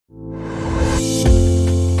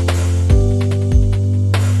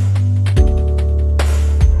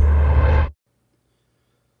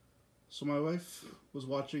So my wife was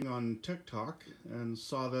watching on TikTok and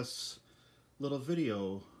saw this little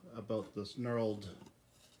video about this knurled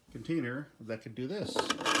container that could do this.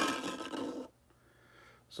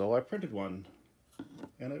 So I printed one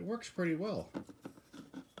and it works pretty well.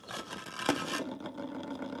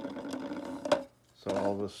 So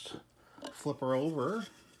I'll just flip her over,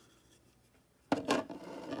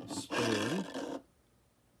 spin,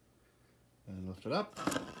 and lift it up,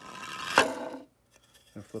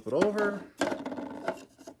 and flip it over,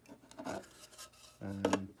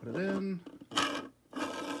 and put it in.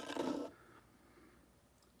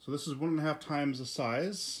 So this is 1.5 times the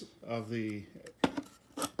size of the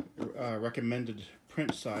recommended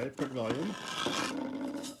print volume.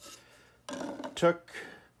 Took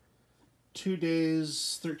 2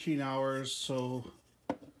 days, 13 hours, so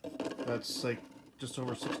that's like just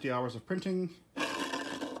over 60 hours of printing.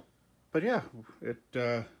 But yeah,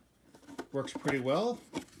 it works pretty well,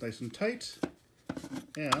 nice and tight,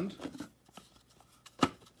 and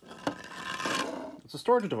it's a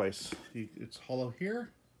storage device. It's hollow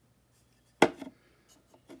here,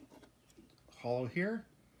 hollow here.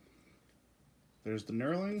 There's the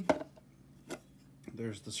knurling,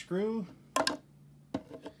 there's the screw,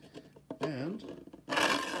 and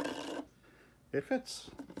it fits.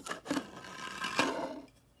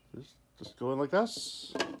 Just go in like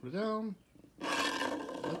this, put it down,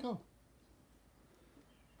 let it go.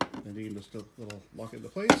 And you can just little lock it into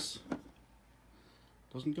place.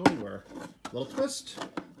 Doesn't go anywhere. A little twist,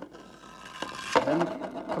 and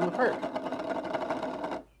come apart.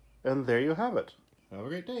 And there you have it. Have a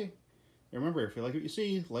great day. And remember, if you like what you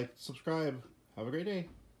see, like, subscribe. Have a great day.